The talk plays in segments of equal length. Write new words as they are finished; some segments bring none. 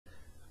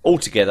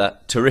Altogether,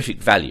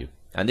 terrific value,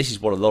 and this is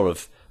what a lot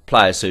of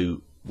players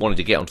who wanted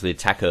to get onto the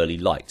attack early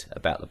liked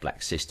about the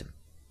black system.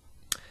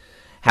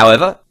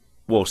 However,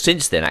 well,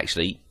 since then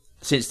actually,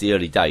 since the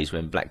early days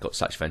when black got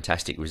such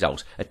fantastic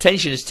results,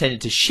 attention has tended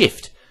to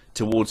shift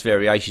towards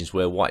variations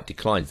where white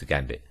declines the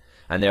gambit,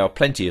 and there are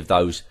plenty of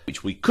those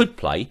which we could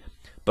play,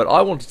 but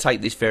I want to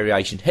take this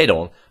variation head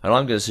on, and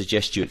I'm going to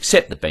suggest you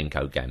accept the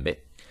Benko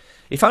gambit,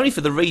 if only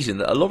for the reason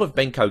that a lot of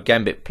Benko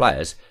gambit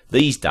players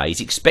these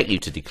days expect you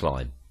to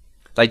decline.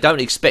 They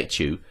don't expect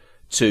you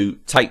to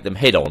take them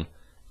head on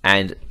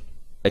and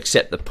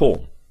accept the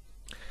pawn.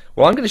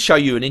 Well, I'm going to show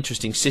you an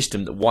interesting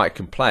system that white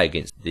can play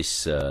against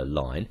this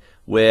line,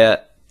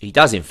 where he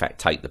does in fact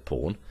take the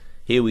pawn.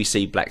 Here we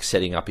see black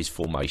setting up his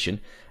formation,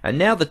 and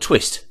now the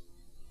twist.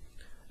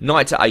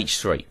 Knight to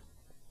h3.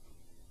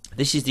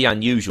 This is the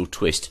unusual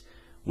twist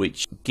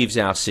which gives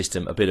our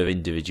system a bit of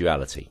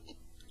individuality,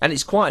 and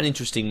it's quite an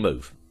interesting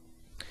move.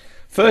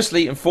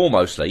 Firstly and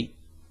foremostly,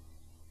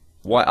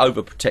 white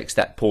overprotects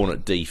that pawn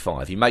at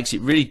d5. He makes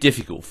it really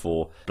difficult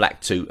for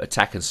black to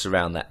attack and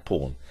surround that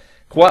pawn.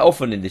 Quite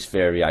often in this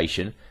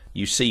variation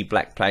you see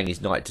black playing his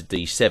knight to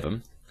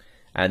d7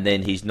 and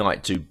then his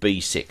knight to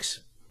b6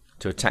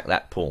 to attack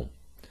that pawn.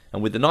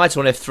 And with the knight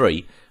on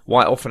f3,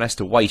 white often has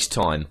to waste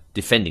time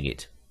defending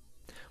it.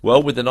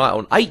 Well, with the knight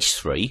on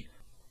h3,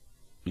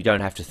 you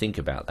don't have to think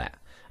about that.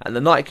 And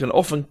the knight can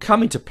often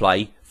come into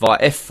play via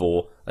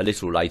f4 a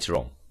little later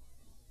on.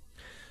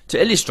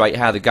 To illustrate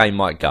how the game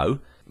might go,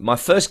 my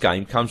first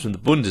game comes from the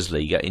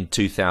Bundesliga in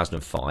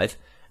 2005,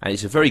 and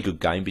it's a very good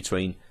game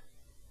between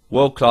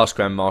world-class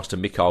Grandmaster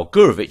Mikhail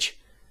Gurevich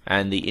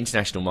and the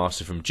international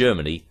master from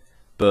Germany,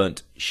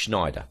 Bernd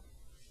Schneider.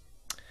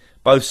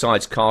 Both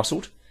sides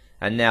castled,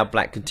 and now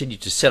black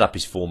continued to set up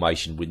his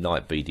formation with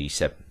knight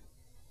bd7.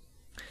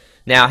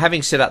 Now,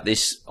 having set up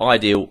this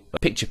ideal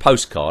picture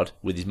postcard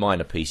with his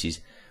minor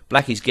pieces,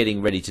 black is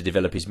getting ready to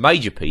develop his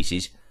major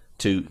pieces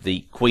to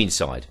the queen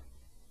side.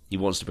 He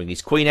wants to bring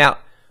his queen out,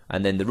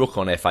 and then the rook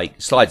on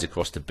f8 slides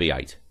across to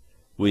b8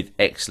 with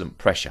excellent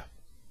pressure.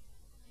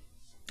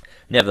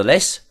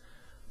 Nevertheless,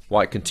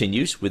 white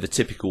continues with a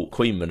typical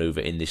queen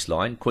manoeuvre in this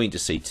line, queen to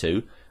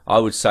c2. I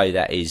would say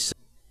that is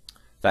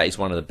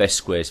one of the best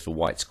squares for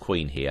white's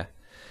queen here.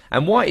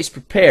 And white is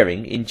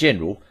preparing in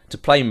general to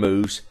play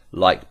moves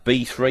like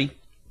b3,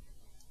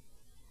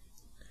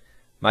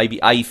 maybe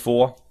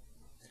a4,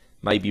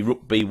 maybe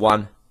rook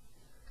b1,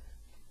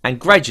 and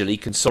gradually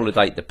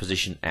consolidate the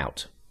position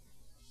out.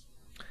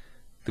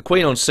 The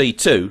queen on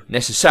c2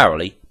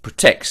 necessarily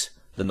protects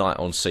the knight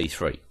on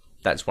c3.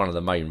 That's one of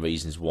the main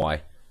reasons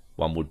why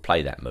one would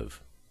play that move.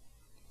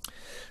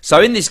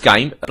 So in this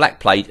game, black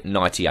played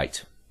knight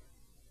e8.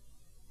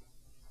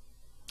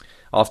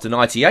 After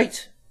knight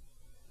e8,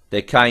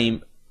 there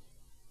came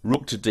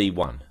rook to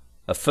d1,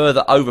 a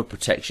further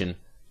overprotection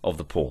of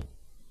the pawn,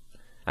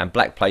 and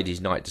black played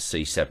his knight to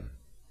c7.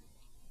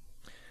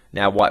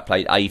 Now white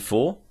played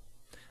a4,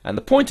 and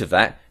the point of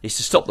that is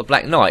to stop the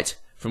black knight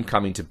from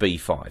coming to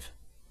b5.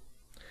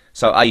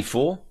 So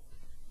a4,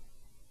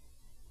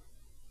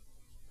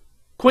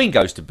 queen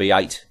goes to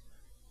b8,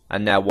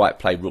 and now white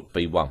played rook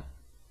b1.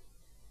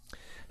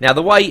 Now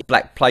the way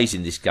black plays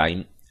in this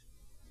game,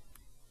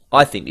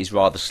 I think, is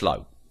rather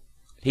slow.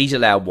 He's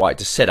allowed white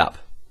to set up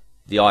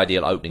the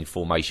ideal opening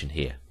formation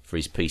here for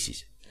his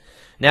pieces.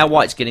 Now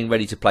white's getting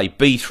ready to play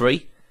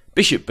b3,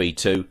 bishop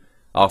b2,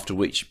 after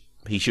which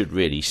he should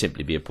really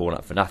simply be a pawn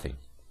up for nothing.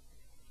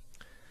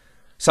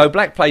 So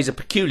black plays a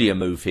peculiar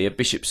move here,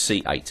 bishop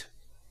c8.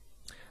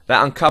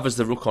 That uncovers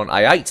the rook on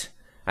a8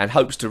 and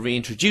hopes to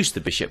reintroduce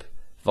the bishop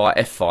via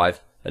f5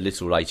 a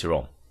little later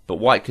on. But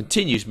white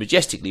continues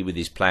majestically with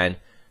his plan,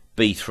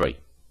 b3.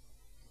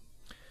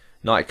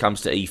 Knight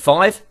comes to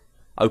e5,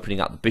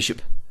 opening up the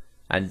bishop,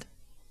 and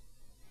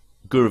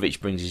Gurevich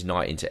brings his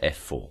knight into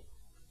f4.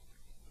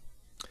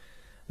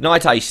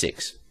 Knight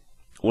a6.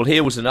 Well,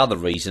 here was another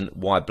reason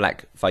why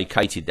black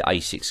vacated the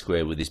a6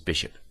 square with his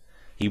bishop.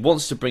 He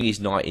wants to bring his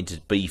knight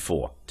into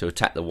b4 to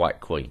attack the white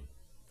queen.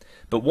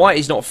 But white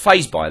is not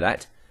fazed by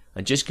that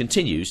and just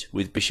continues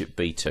with bishop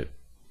b2.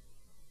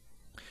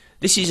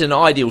 This is an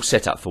ideal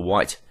setup for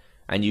white,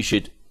 and you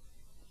should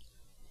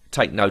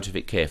take note of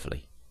it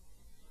carefully.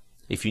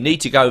 If you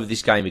need to go over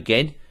this game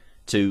again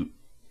to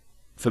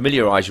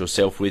familiarise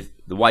yourself with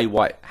the way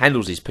white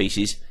handles his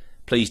pieces,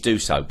 please do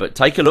so. But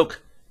take a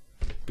look,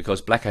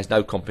 because black has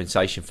no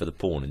compensation for the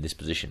pawn in this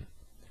position.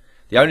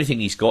 The only thing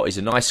he's got is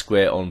a nice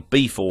square on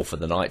b4 for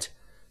the knight,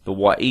 but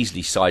white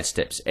easily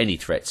sidesteps any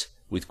threats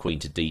with queen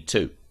to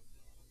d2.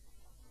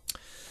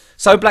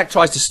 So black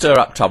tries to stir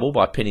up trouble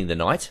by pinning the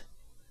knight,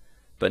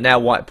 but now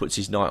white puts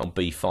his knight on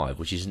b5,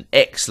 which is an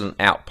excellent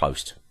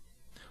outpost.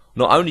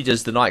 Not only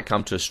does the knight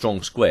come to a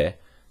strong square,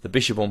 the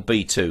bishop on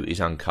b2 is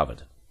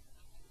uncovered.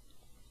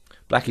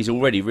 Black is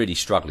already really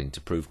struggling to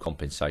prove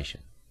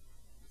compensation.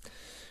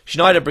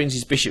 Schneider brings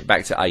his bishop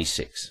back to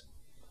a6,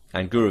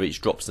 and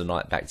Gurevich drops the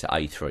knight back to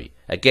a3,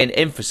 again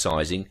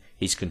emphasising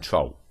his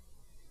control.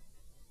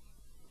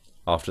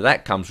 After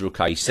that comes rook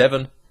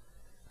a7,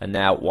 and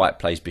now white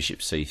plays bishop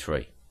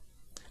c3.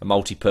 A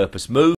multi-purpose move.